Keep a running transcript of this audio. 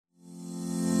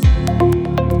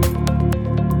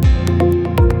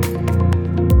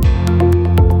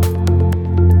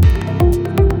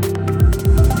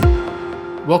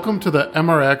Welcome to the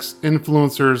MRX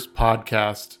Influencers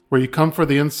Podcast, where you come for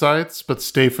the insights, but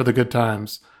stay for the good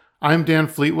times. I'm Dan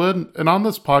Fleetwood, and on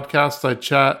this podcast, I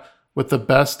chat with the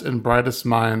best and brightest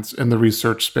minds in the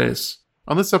research space.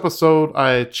 On this episode,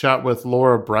 I chat with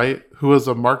Laura Bright, who is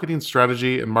a marketing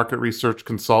strategy and market research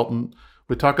consultant.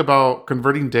 We talk about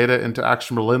converting data into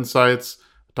actionable insights,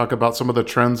 talk about some of the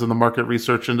trends in the market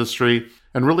research industry,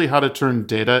 and really how to turn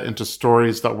data into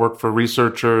stories that work for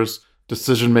researchers,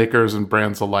 decision makers, and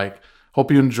brands alike.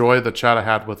 Hope you enjoy the chat I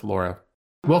had with Laura.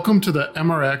 Welcome to the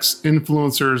MRX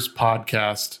Influencers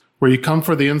Podcast, where you come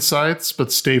for the insights,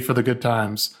 but stay for the good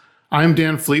times. I'm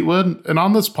Dan Fleetwood, and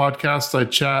on this podcast, I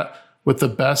chat with the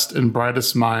best and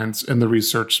brightest minds in the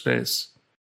research space.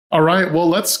 All right, well,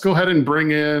 let's go ahead and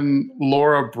bring in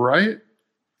Laura Bright.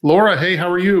 Laura, hey, how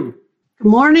are you? Good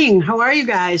morning. How are you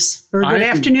guys? Or good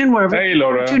afternoon, wherever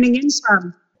you're tuning in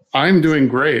from. I'm doing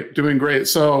great.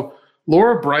 So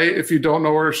Laura Bright, if you don't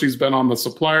know her, she's been on the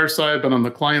supplier side, been on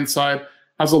the client side,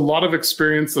 has a lot of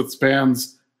experience that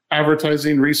spans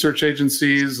advertising, research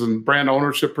agencies, and brand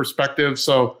ownership perspective.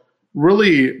 So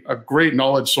really a great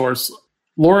knowledge source.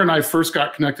 Laura and I first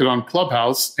got connected on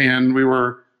Clubhouse, and we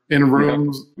were in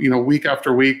rooms, week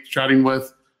after week, chatting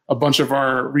with a bunch of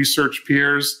our research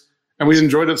peers. And we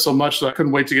enjoyed it so much that I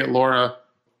couldn't wait to get Laura.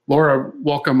 Laura,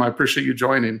 welcome. I appreciate you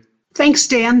joining. Thanks,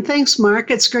 Dan. Thanks,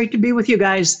 Mark. It's great to be with you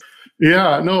guys.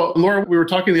 Yeah, no, Laura, we were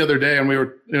talking the other day and we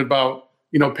were about,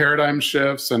 paradigm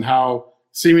shifts and how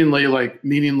seemingly like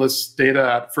meaningless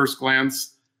data at first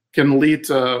glance can lead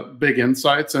to big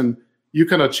insights. And you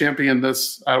kind of championed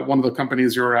this at one of the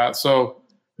companies you were at. So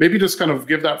maybe just kind of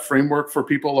give that framework for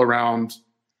people around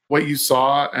what you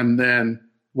saw and then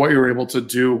what you were able to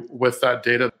do with that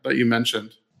data that you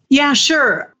mentioned. Yeah,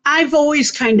 sure. I've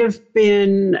always kind of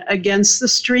been against the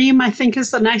stream, I think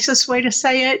is the nicest way to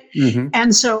say it. Mm-hmm.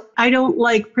 And so I don't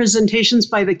like presentations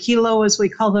by the kilo, as we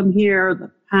call them here, the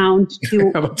pound,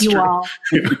 you all,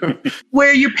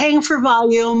 where you're paying for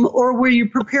volume or where you're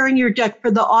preparing your deck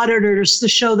for the auditors to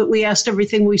show that we asked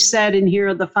everything we said and here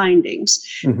are the findings.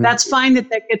 Mm-hmm. That's fine that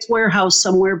gets warehoused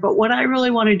somewhere. But what I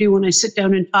really want to do when I sit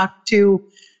down and talk to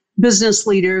business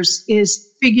leaders is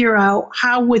figure out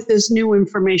how with this new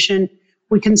information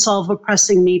we can solve a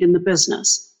pressing need in the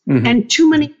business. Mm-hmm. And too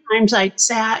many times I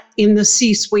sat in the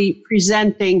C-suite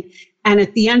presenting, and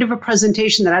at the end of a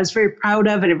presentation that I was very proud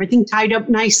of and everything tied up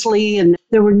nicely and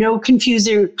there were no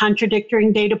confusing or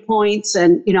contradicting data points,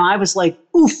 and I was like,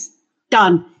 oof,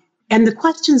 done. And the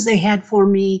questions they had for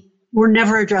me were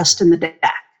never addressed in the deck.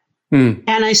 And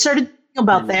I started thinking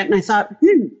about that and I thought,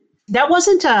 that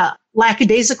wasn't a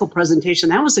lackadaisical presentation.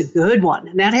 That was a good one.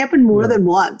 And that happened more than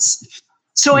once.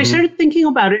 So I started thinking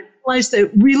about it, realized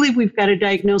that really we've got to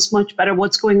diagnose much better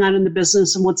what's going on in the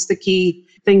business and what's the key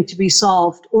thing to be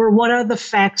solved, or what are the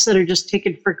facts that are just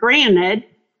taken for granted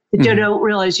that you don't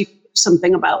realize you can do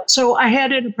something about. So I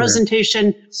had in a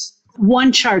presentation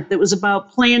one chart that was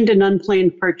about planned and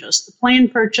unplanned purchase. The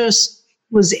planned purchase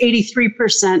was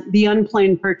 83%. The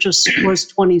unplanned purchase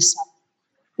was 27%.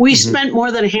 We spent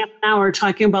more than a half an hour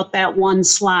talking about that one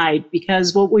slide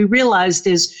because what we realized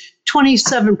is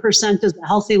 27% is a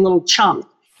healthy little chunk.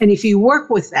 And if you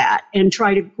work with that and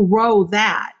try to grow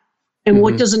that, and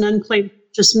what does an unplanned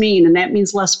purchase mean? And that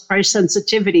means less price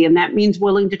sensitivity. And that means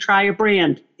willing to try a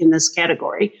brand in this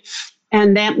category.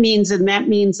 And that means, and that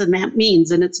means, and that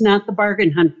means. And it's not the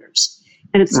bargain hunters.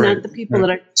 And it's not the people that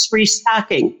are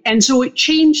restocking. And so it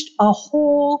changed a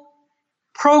whole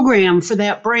program for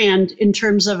that brand in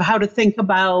terms of how to think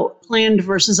about planned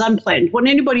versus unplanned. When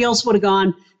anybody else would have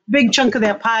gone, big chunk of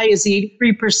that pie is the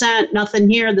 83%, nothing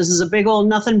here. This is a big old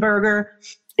nothing burger,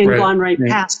 and gone right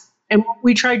past. And what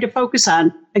we tried to focus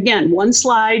on, again, one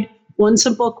slide, one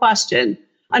simple question.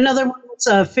 Another one was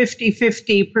a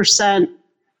 50%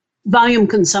 volume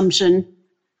consumption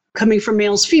coming from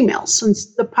males, females.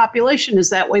 Since the population is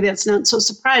that way, that's not so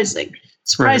surprising.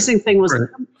 Surprising thing was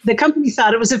the company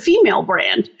thought it was a female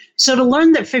brand. So to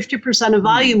learn that 50% of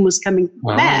volume was coming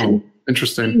from men,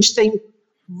 changed things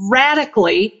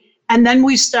radically. And then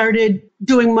we started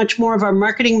doing much more of our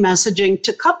marketing messaging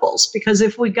to couples, because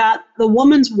if we got the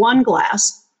woman's one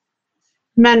glass,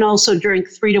 men also drink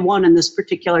 3 to 1 in this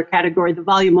particular category, the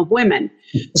volume of women.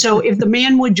 So if the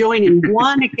man would join in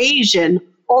one occasion,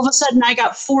 all of a sudden I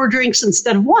got 4 drinks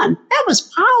instead of 1. That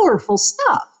was powerful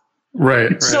stuff.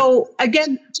 Right. So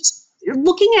again, just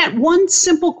looking at one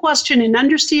simple question and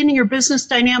understanding your business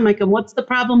dynamic and what's the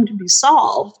problem to be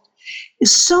solved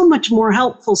is so much more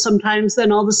helpful sometimes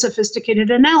than all the sophisticated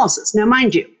analysis. Now,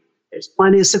 mind you, there's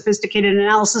plenty of sophisticated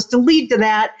analysis to lead to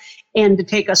that and to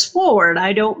take us forward.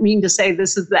 I don't mean to say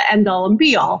this is the end all and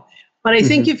be all, but I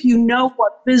think if you know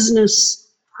what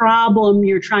business problem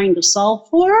you're trying to solve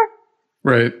for.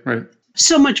 Right.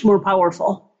 So much more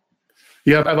powerful.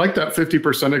 Yeah, I like that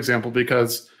 50% example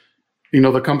because,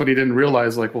 the company didn't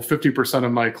realize 50%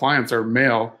 of my clients are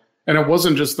male. And it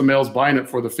wasn't just the males buying it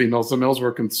for the females. The males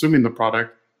were consuming the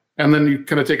product. And then you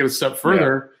kind of take it a step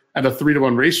further at a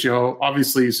 3-to-1 ratio.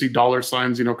 Obviously, you see dollar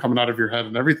signs, coming out of your head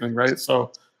and everything, right?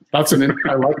 So I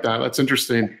like that. That's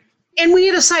interesting. And we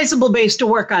had a sizable base to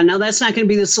work on. Now, that's not going to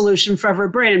be the solution for every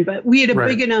brand, but we had a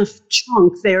big enough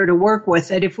chunk there to work with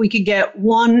that if we could get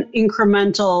one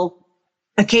incremental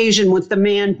occasion with the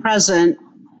man present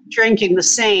drinking the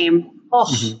same.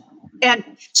 And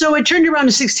so it turned around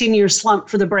a 16-year slump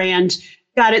for the brand,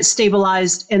 got it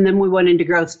stabilized, and then we went into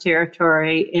growth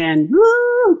territory and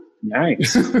woo!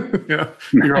 Nice. Yeah.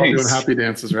 You're all doing happy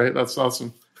dances, right? That's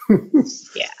awesome.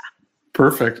 Yeah.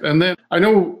 Perfect. And then I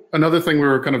know another thing we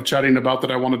were kind of chatting about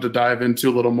that I wanted to dive into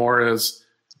a little more is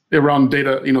around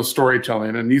data,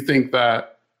 storytelling. And you think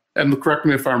that, and correct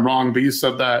me if I'm wrong, but you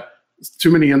said that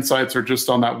too many insights are just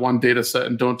on that one data set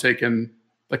and don't take in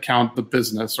account the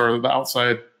business or the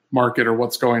outside market or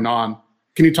what's going on.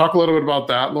 Can you talk a little bit about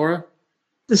that, Laura?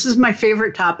 This is my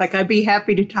favorite topic. I'd be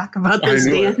happy to talk about this,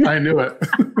 Dan. I knew it.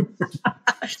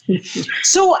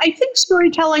 So I think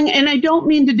storytelling, and I don't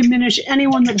mean to diminish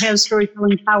anyone that has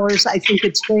storytelling powers. I think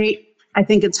it's great. I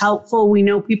think it's helpful. We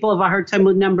know people have a hard time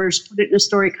with numbers. Put it in a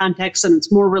story context and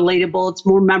it's more relatable. It's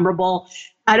more memorable.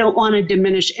 I don't want to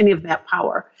diminish any of that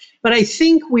power. But I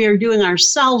think we are doing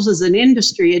ourselves as an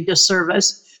industry a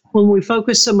disservice when we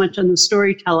focus so much on the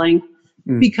storytelling,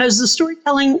 because the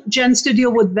storytelling tends to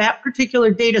deal with that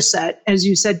particular data set, as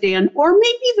you said, Dan, or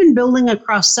maybe even building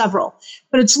across several.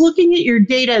 But it's looking at your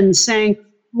data and saying,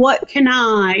 what can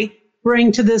I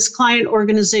bring to this client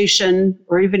organization,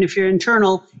 or even if you're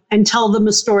internal, and tell them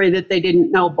a story that they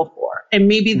didn't know before? And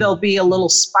maybe there'll be a little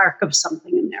spark of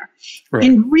something in there. Right.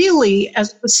 And really,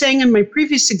 as I was saying in my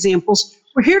previous examples,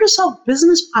 we're here to solve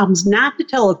business problems, not to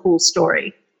tell a cool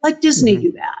story. Let Disney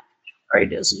do that. Right,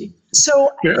 Disney.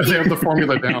 So yeah, they have the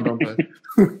formula down, don't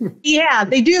they? Yeah,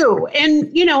 they do. And,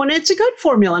 and it's a good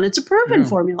formula and it's a proven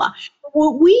formula. But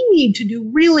what we need to do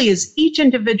really is each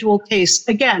individual case,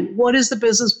 again, what is the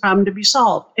business problem to be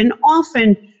solved? And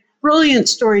often brilliant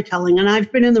storytelling, and I've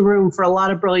been in the room for a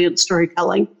lot of brilliant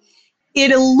storytelling,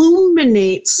 it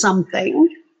illuminates something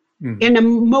in a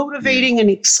motivating and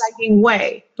exciting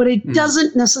way, but it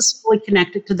doesn't necessarily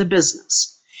connect it to the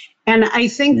business. And I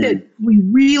think that we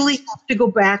really have to go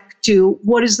back to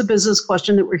what is the business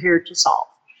question that we're here to solve?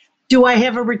 Do I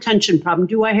have a retention problem?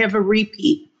 Do I have a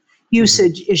repeat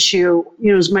usage issue?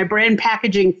 Is my brand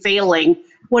packaging failing?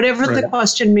 Whatever the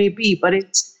question may be, but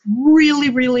it's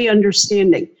really, really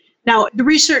understanding. Now, the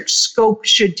research scope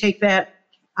should take that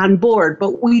on board,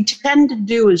 but what we tend to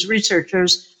do as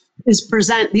researchers is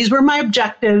present, these were my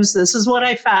objectives, this is what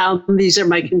I found, and these are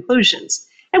my conclusions.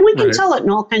 And we can tell it in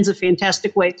all kinds of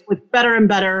fantastic ways with better and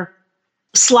better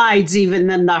slides even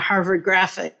than the Harvard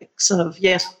graphics of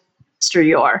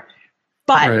yesteryear.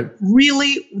 But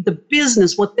really the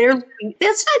business, what they're looking,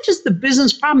 that's not just the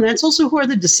business problem, that's also who are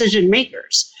the decision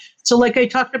makers. So like I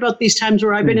talked about these times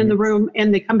where I've been in the room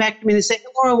and they come back to me and they say,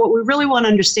 Laura, what we really want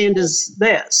to understand is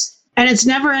this. And it's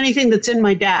never anything that's in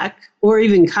my deck or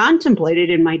even contemplated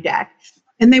in my deck.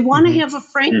 And they want to have a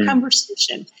frank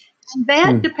conversation. And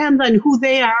that depends on who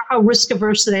they are, how risk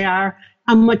averse they are,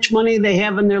 how much money they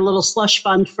have in their little slush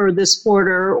fund for this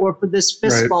quarter or for this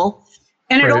fiscal.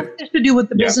 And it all has to do with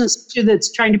the business too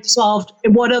that's trying to be solved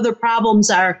and what other problems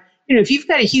are. If you've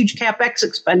got a huge CapEx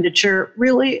expenditure,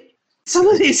 really, some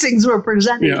of these things we're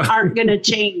presenting aren't going to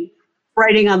change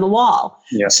writing on the wall.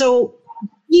 Yeah. So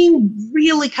being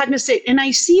really cognizant, and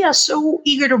I see us so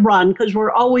eager to run because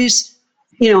we're always,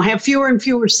 have fewer and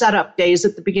fewer setup days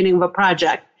at the beginning of a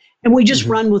project. And we just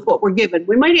run with what we're given.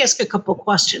 We might ask a couple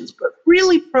questions, but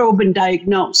really probe and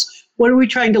diagnose. What are we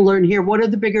trying to learn here? What are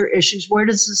the bigger issues? Where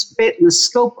does this fit in the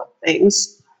scope of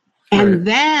things? And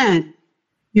then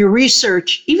your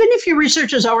research, even if your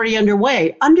research is already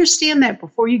underway, understand that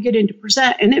before you get into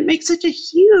present. And it makes such a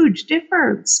huge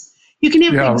difference. You can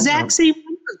have the exact same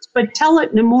numbers, but tell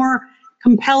it in a more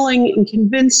compelling and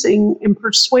convincing and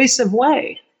persuasive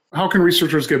way. How can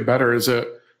researchers get better? Is it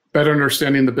better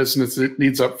understanding the business it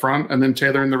needs up front and then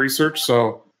tailoring the research?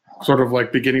 So sort of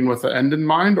like beginning with the end in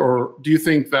mind? Or do you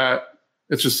think that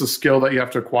it's just a skill that you have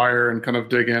to acquire and kind of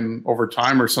dig in over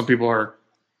time, or some people are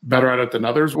better at it than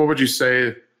others? What would you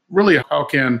say, really, how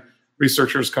can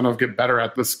researchers kind of get better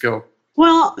at this skill?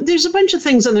 Well, there's a bunch of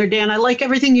things in there, Dan. I like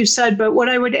everything you said, but what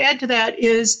I would add to that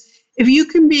is if you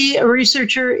can be a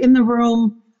researcher in the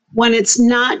room when it's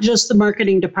not just the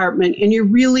marketing department and you're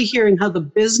really hearing how the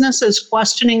business is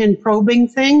questioning and probing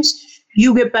things,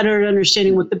 you get better at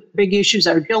understanding what the big issues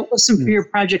are. Don't listen for your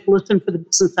project, listen for the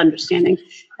business understanding.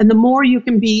 And the more you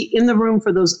can be in the room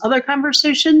for those other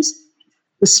conversations,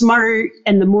 the smarter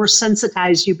and the more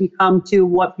sensitized you become to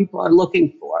what people are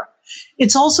looking for.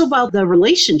 It's also about the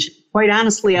relationship, quite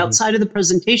honestly, outside of the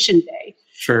presentation day.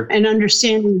 Sure. And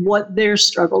understanding what their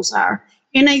struggles are.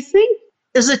 And I think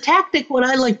as a tactic, what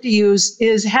I like to use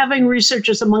is having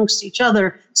researchers amongst each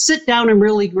other sit down and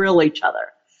really grill each other.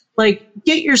 Like,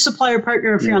 get your supplier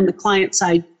partner, if you're on the client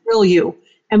side, grill you.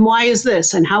 And why is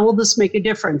this? And how will this make a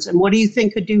difference? And what do you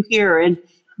think could do here? And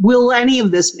will any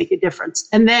of this make a difference?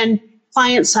 And then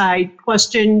client side,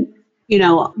 question,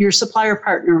 your supplier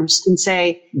partners and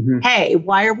say, hey,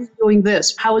 why are we doing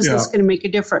this? How is this going to make a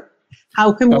difference?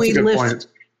 How can we lift? Point.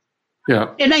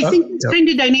 Yeah. And I think it's kind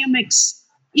of dynamics.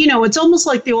 It's almost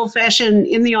like the old-fashioned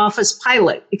in the office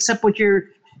pilot, except what you're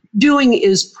doing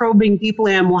is probing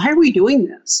deeply on why are we doing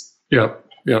this? Yeah.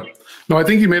 No, I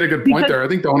think you made a good point there. I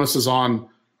think the onus is on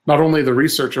not only the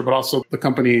researcher, but also the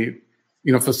company,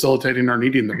 facilitating or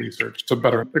needing the research to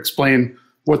better explain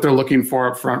what they're looking for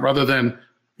up front, rather than,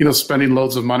 spending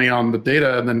loads of money on the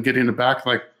data and then getting it back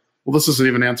like, well, this doesn't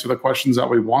even answer the questions that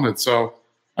we wanted. So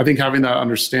I think having that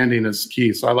understanding is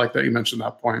key. So I like that you mentioned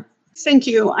that point. Thank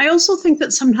you. I also think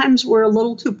that sometimes we're a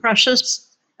little too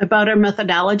precious about our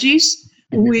methodologies.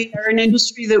 We are an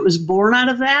industry that was born out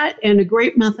of that, and a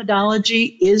great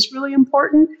methodology is really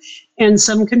important, and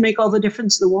some can make all the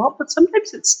difference in the world, but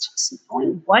sometimes it's just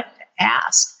knowing what to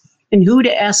ask and who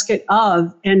to ask it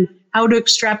of and how to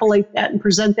extrapolate that and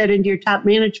present that into your top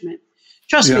management.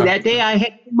 Trust me, that day I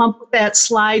had come up with that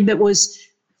slide that was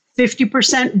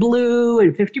 50% blue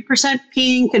and 50%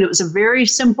 pink, and it was a very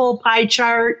simple pie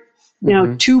chart.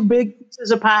 Two big pieces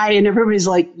of pie, and everybody's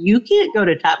like, you can't go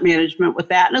to top management with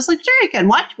that. And I was like, sure, I can,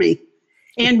 watch me.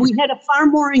 And we had a far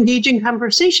more engaging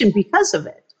conversation because of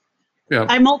it. Yeah.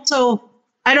 I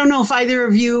don't know if either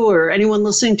of you or anyone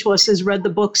listening to us has read the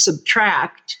book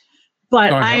Subtract,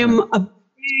 but I am a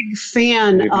big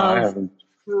fan of,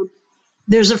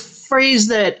 there's a phrase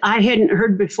that I hadn't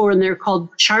heard before, and they're called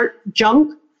chart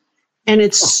junk. And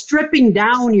it's stripping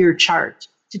down your chart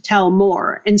to tell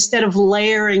more instead of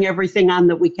layering everything on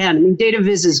that we can. I mean, data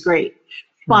viz is great,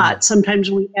 but sometimes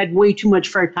we add way too much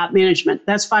for our top management.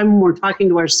 That's fine when we're talking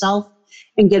to ourselves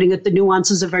and getting at the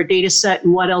nuances of our data set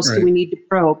and what else do we need to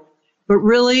probe. But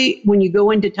really, when you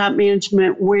go into top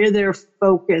management where they're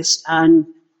focused on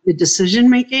the decision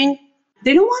making,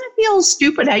 they don't want to feel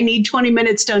stupid. I need 20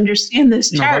 minutes to understand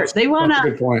this chart. They want to. That's a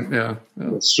good point. Yeah,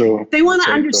 that's true. They want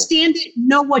to understand it,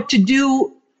 know what to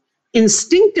do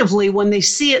instinctively when they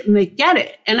see it and they get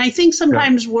it. And I think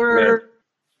sometimes we're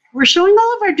showing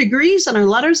all of our degrees and our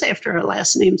letters after our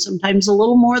last name, sometimes a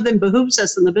little more than behooves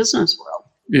us in the business world.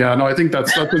 Yeah, no, I think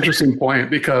that's an interesting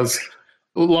point, because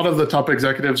a lot of the top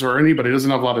executives or anybody doesn't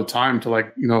have a lot of time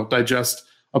to digest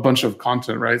a bunch of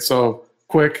content, right? So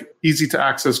quick, easy to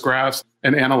access graphs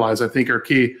and analyze, I think, are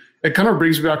key. It kind of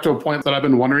brings me back to a point that I've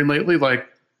been wondering lately,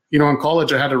 in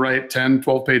college, I had to write 10,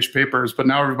 12-page papers, but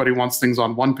now everybody wants things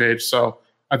on one page. So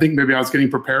I think maybe I was getting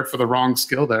prepared for the wrong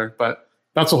skill there, but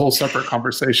that's a whole separate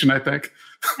conversation, I think.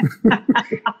 But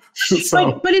it's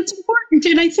important.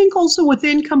 And I think also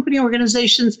within company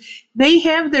organizations, they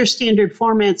have their standard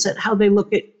formats at how they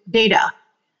look at data,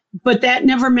 but that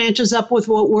never matches up with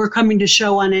what we're coming to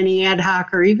show on any ad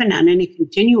hoc or even on any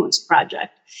continuous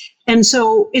project. And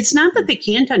so it's not that they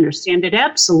can't understand it.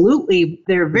 Absolutely.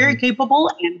 They're very capable,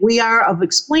 and we are of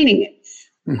explaining it.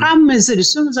 The problem is that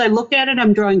as soon as I look at it,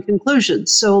 I'm drawing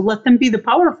conclusions. So let them be the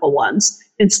powerful ones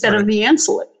instead of the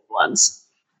ancillary ones.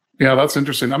 Yeah, that's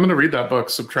interesting. I'm going to read that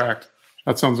book, Subtract.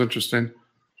 That sounds interesting.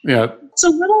 Yeah. It's a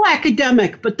little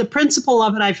academic, but the principle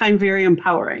of it I find very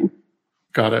empowering.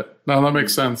 Got it. No, that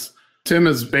makes sense. Tim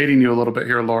is baiting you a little bit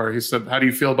here, Laura. He said, how do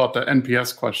you feel about the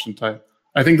NPS question type?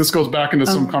 I think this goes back into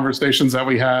some conversations that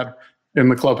we had in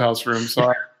the clubhouse room.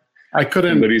 So I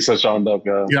couldn't. The research round up,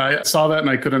 yeah, I saw that and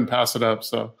I couldn't pass it up.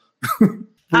 So.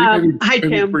 Hi,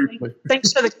 Tim.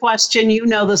 Thanks for the question. You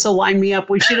know this will wind me up.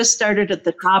 We should have started at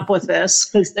the top with this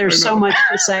because there's so much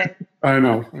to say. I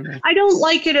know. I don't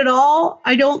like it at all.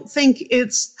 I don't think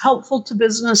it's helpful to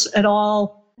business at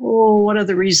all. Oh, what are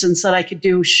the reasons that I could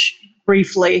do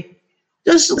briefly?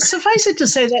 Just suffice it to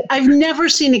say that I've never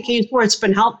seen a case where it's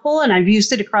been helpful, and I've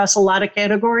used it across a lot of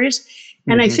categories.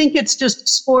 And I think it's just a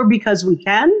score because we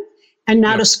can, and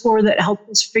not a score that helps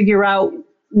us figure out,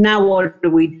 now what do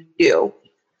we do?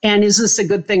 And is this a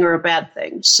good thing or a bad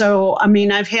thing? So, I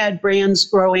mean, I've had brands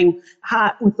growing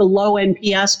hot with the low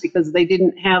NPS because they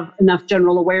didn't have enough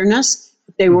general awareness.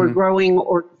 They were growing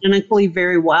organically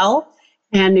very well.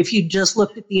 And if you just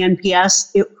looked at the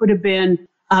NPS, it could have been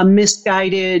a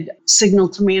misguided signal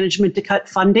to management to cut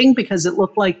funding because it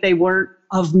looked like they weren't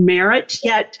of merit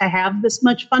yet to have this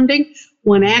much funding,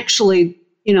 when actually,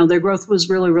 their growth was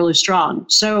really, really strong.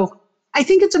 So I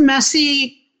think it's a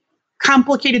messy,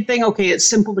 complicated thing. Okay, it's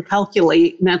simple to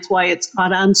calculate, and that's why it's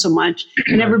caught on so much.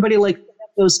 And everybody likes to have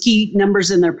those key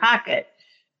numbers in their pocket.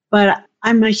 But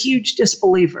I'm a huge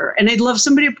disbeliever, and I'd love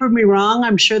somebody to prove me wrong.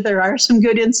 I'm sure there are some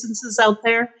good instances out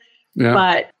there,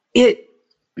 but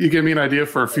You give me an idea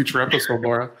for a future episode,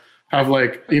 Laura. Have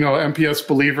NPS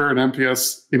believer and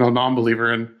NPS,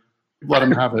 non-believer, and let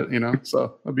them have it,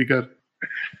 so that'd be good.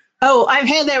 Oh, I've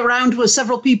had that round with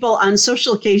several people on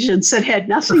social occasions that had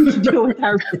nothing to do with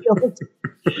our field.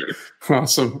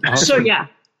 Awesome. So, yeah.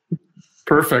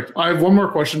 Perfect. I have one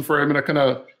more question for you. I'm going to kind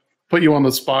of put you on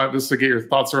the spot just to get your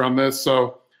thoughts around this.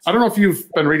 So I don't know if you've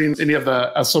been reading any of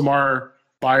the SMR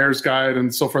buyer's guide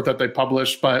and so forth that they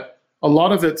published, but a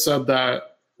lot of it said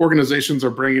that organizations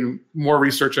are bringing more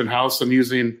research in-house and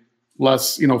using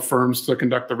less, firms to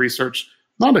conduct the research.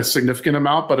 Not a significant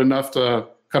amount, but enough to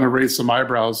kind of raise some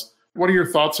eyebrows. What are your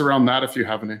thoughts around that, if you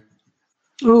have any?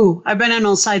 Ooh, I've been on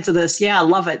all sides of this. Yeah, I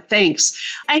love it. Thanks.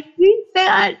 I think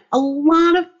that a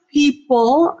lot of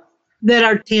people that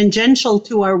are tangential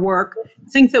to our work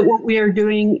think that what we are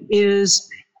doing is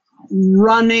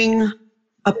running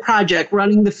a project,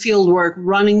 running the field work,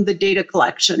 running the data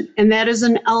collection. And that is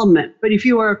an element. But if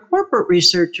you are a corporate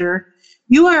researcher,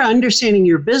 you are understanding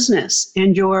your business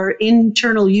and your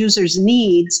internal users'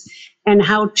 needs and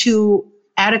how to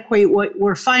adequate what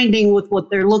we're finding with what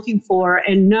they're looking for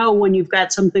and know when you've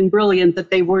got something brilliant that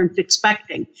they weren't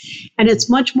expecting. And it's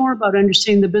much more about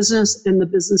understanding the business and the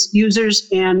business users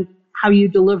and how you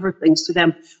deliver things to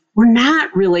them. We're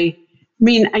not really,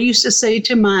 I used to say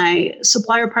to my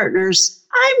supplier partners,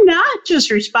 I'm not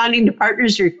just responding to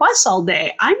partners' requests all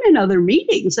day. I'm in other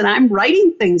meetings and I'm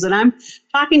writing things and I'm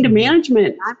talking to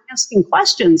management. I'm asking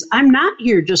questions. I'm not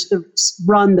here just to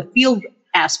run the field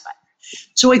aspect.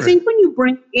 So I think when you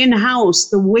bring in-house,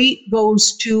 the weight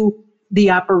goes to the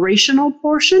operational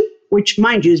portion, which,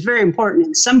 mind you, is very important,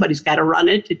 and somebody's got to run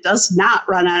it. It does not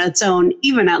run on its own,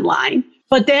 even online.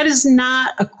 But that is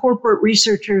not a corporate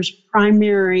researcher's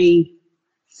primary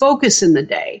focus in the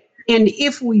day. And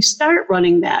if we start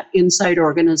running that inside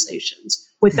organizations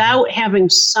without having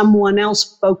someone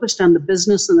else focused on the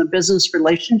business and the business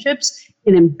relationships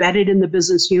and embedded in the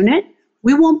business unit,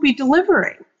 we won't be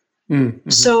delivering. Mm-hmm.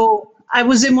 So I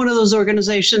was in one of those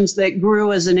organizations that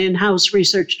grew as an in-house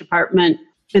research department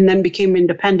and then became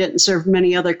independent and served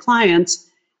many other clients.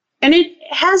 And it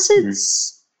has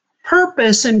its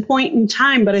purpose and point in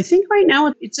time, but I think right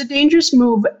now it's a dangerous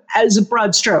move as a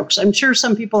broad strokes. I'm sure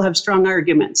some people have strong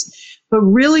arguments, but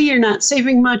really you're not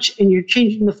saving much and you're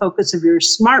changing the focus of your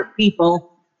smart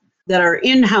people that are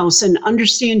in-house and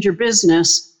understand your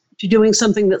business to doing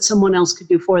something that someone else could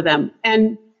do for them.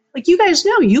 And like you guys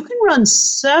know, you can run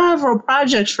several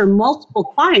projects for multiple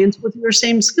clients with your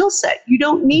same skill set. You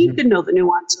don't need to know the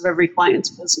nuance of every client's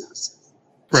business.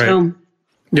 Right. So,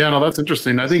 yeah, no, that's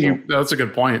interesting. I think that's a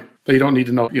good point. That you don't need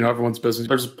to know, everyone's business.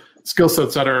 There's skill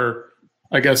sets that are,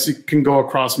 I guess, you can go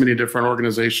across many different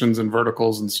organizations and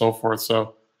verticals and so forth.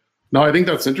 So, no, I think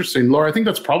that's interesting. Laura, I think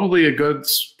that's probably a good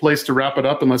place to wrap it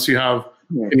up, unless you have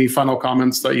any final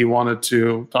comments that you wanted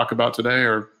to talk about today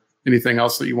or anything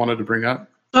else that you wanted to bring up.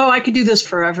 Oh, I could do this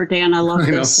forever, Dan. I love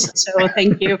this. So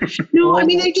thank you. No, I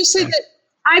just say that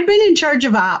I've been in charge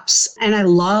of ops and I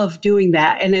love doing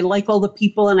that. And I like all the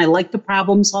people and I like the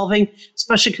problem solving,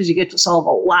 especially because you get to solve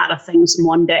a lot of things in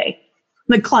one day.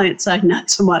 The client side, not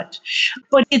so much.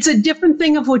 But it's a different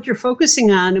thing of what you're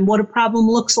focusing on and what a problem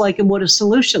looks like and what a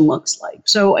solution looks like.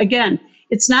 So again,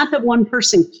 it's not that one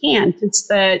person can't, it's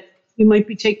that you might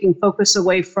be taking focus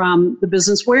away from the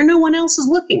business where no one else is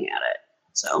looking at it.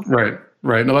 So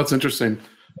Right. No, that's interesting.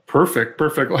 Perfect.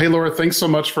 Well, hey, Laura, thanks so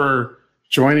much for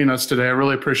joining us today. I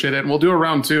really appreciate it. And we'll do a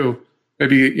round two,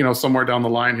 maybe, somewhere down the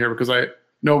line here, because I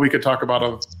know we could talk about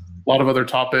a lot of other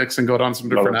topics and go down some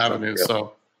different avenues. Yeah.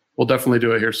 So we'll definitely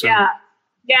do it here soon.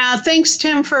 Yeah. Thanks,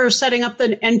 Tim, for setting up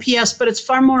the NPS, but it's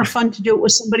far more fun to do it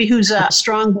with somebody who's a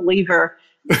strong believer.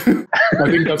 I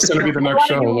think that's going to be the next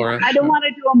show, Laura. I don't want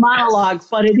to do a monologue,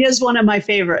 but it is one of my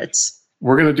favorites.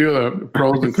 We're going to do the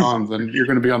pros and cons, and you're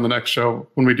going to be on the next show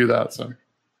when we do that. So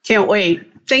can't wait.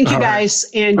 Thank you, guys.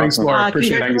 And thanks, Laura.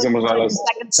 Appreciate it. Thank you so much, Alice.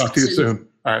 Talk to you soon.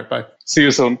 All right, bye. See you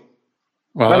soon.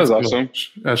 Wow, that is awesome.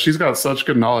 She's got such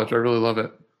good knowledge. I really love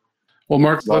it. Well,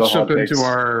 Mark, let's jump into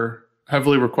our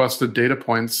heavily requested data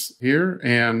points here,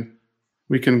 and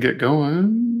we can get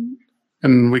going,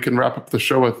 and we can wrap up the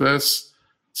show with this.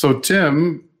 So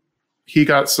Tim, he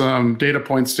got some data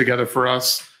points together for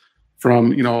us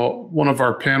from, one of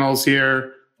our panels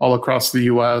here all across the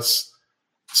US.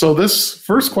 So this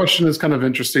first question is kind of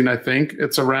interesting, I think.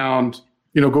 It's around,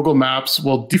 Google Maps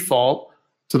will default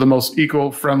to the most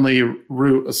eco-friendly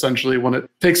route, essentially, when it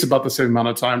takes about the same amount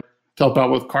of time to help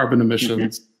out with carbon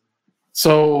emissions. Mm-hmm.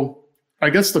 So I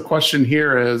guess the question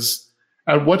here is,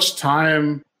 at which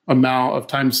amount of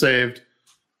time saved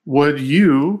would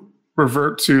you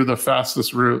revert to the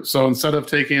fastest route? So instead of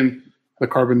taking the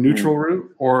carbon neutral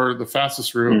route or the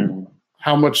fastest route,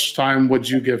 how much time would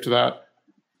you give to that?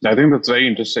 I think that's very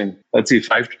interesting. Let's see,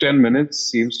 5 to 10 minutes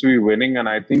seems to be winning. And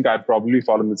I think I'd probably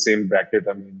fall in the same bracket.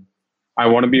 I mean, I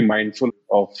want to be mindful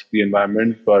of the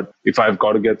environment, but if I've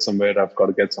got to get somewhere, I've got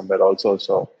to get somewhere also.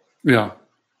 So, yeah,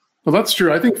 well, that's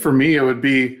true. I think for me, it would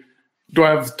be, do I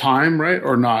have time, right?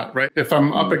 Or not, right? If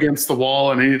I'm up against the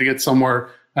wall and I need to get somewhere,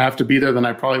 I have to be there, then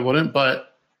I probably wouldn't. But,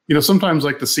 sometimes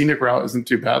like the scenic route isn't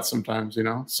too bad sometimes,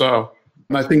 So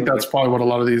and I think that's probably what a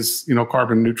lot of these,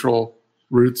 carbon neutral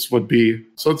routes would be.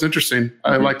 So it's interesting. Mm-hmm.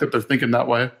 I like that they're thinking that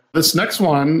way. This next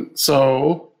one,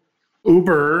 so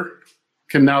Uber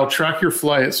can now track your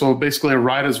flight. So basically a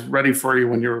ride is ready for you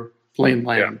when your plane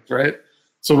lands, right?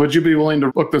 So would you be willing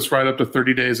to book this ride up to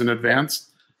 30 days in advance?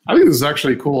 I think this is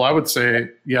actually cool. I would say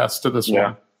yes to this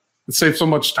one. It saves so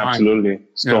much time. Absolutely.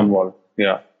 Stonewall.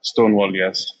 Yeah. Stonewall,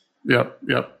 yes. Yep.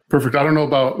 Perfect. I don't know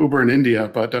about Uber in India,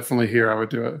 but definitely here I would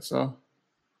do it. So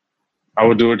I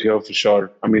would do it here for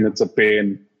sure. I mean, it's a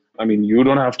pain. I mean, you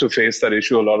don't have to face that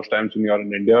issue a lot of times when you're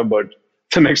in India, but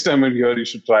the next time you're here, you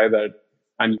should try that.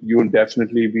 And you will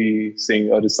definitely be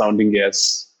saying a resounding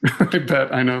yes. I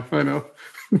bet. I know.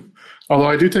 Although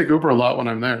I do take Uber a lot when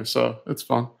I'm there, so it's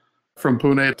fun. From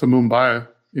Pune to Mumbai,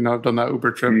 I've done that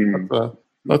Uber trip.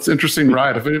 That's an interesting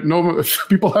ride. If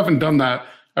people haven't done that,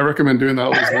 I recommend doing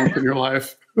that at least once in your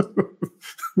life.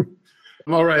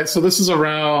 All right. So this is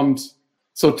around,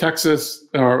 Texas,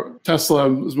 or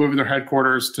Tesla is moving their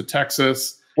headquarters to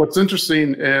Texas. What's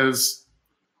interesting is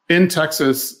in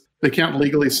Texas, they can't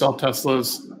legally sell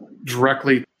Teslas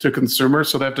directly to consumers.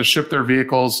 So they have to ship their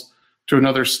vehicles to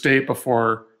another state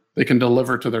before they can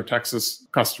deliver to their Texas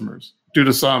customers due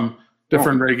to some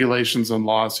different regulations and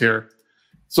laws here.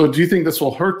 So do you think this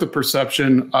will hurt the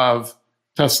perception of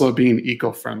Tesla being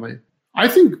eco-friendly? I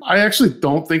actually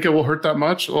don't think it will hurt that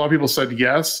much. A lot of people said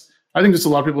yes. I think just a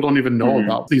lot of people don't even know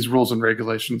about these rules and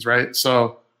regulations, right?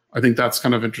 So I think that's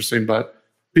kind of interesting, but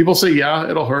people say, yeah,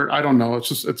 it'll hurt. I don't know.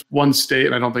 It's one state,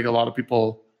 and I don't think a lot of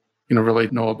people, really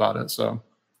know about it. So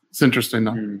it's interesting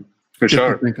though. For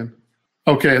sure. Thinking.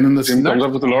 Okay, and then this comes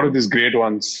up with a lot of these great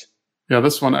ones. Yeah,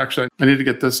 this one, actually, I need to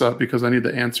get this up because I need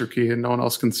the answer key and no one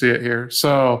else can see it here.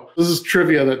 So this is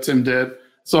trivia that Tim did.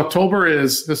 So October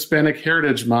is Hispanic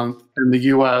Heritage Month in the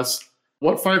US.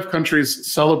 What 5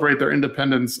 countries celebrate their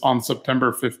independence on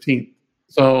September 15th?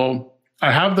 So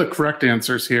I have the correct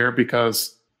answers here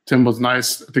because Tim was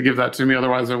nice to give that to me.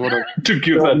 Otherwise, I would have to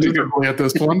give that to you at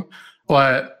this one.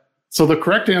 But so the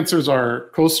correct answers are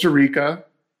Costa Rica,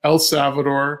 El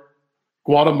Salvador,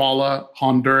 Guatemala,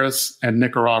 Honduras, and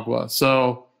Nicaragua.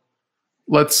 So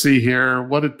let's see here.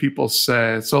 What did people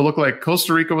say? So it looked like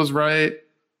Costa Rica was right,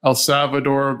 El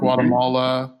Salvador,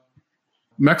 Guatemala.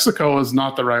 Mexico is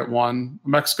not the right one.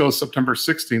 Mexico is September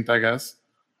 16th, I guess.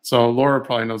 So Laura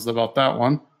probably knows about that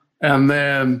one. And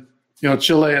then,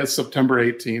 Chile is September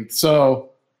 18th.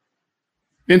 So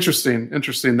interesting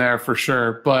there for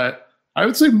sure. But I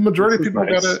would say majority of people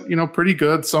got it, pretty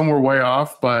good. Some were way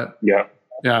off, but yeah,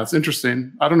 it's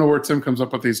interesting. I don't know where Tim comes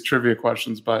up with these trivia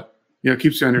questions, but it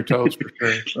keeps you on your toes for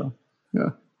sure. So yeah.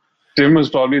 Tim was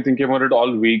probably thinking about it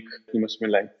all week. He must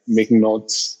be making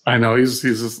notes. I know he's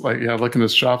just licking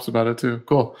his chops about it too.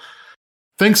 Cool.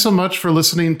 Thanks so much for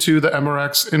listening to the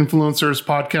MRX Influencers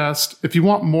podcast. If you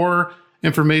want more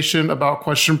information about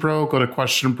Question Pro, go to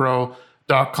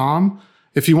questionpro.com.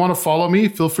 If you want to follow me,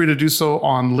 feel free to do so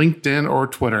on LinkedIn or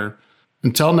Twitter.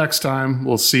 Until next time,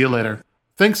 we'll see you later.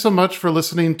 Thanks so much for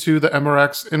listening to the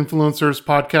MRX Influencers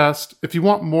podcast. If you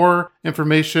want more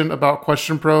information about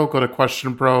Question Pro, go to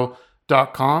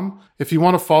questionpro.com. If you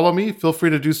want to follow me, feel free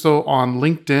to do so on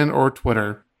LinkedIn or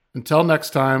Twitter. Until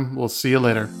next time, we'll see you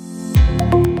later.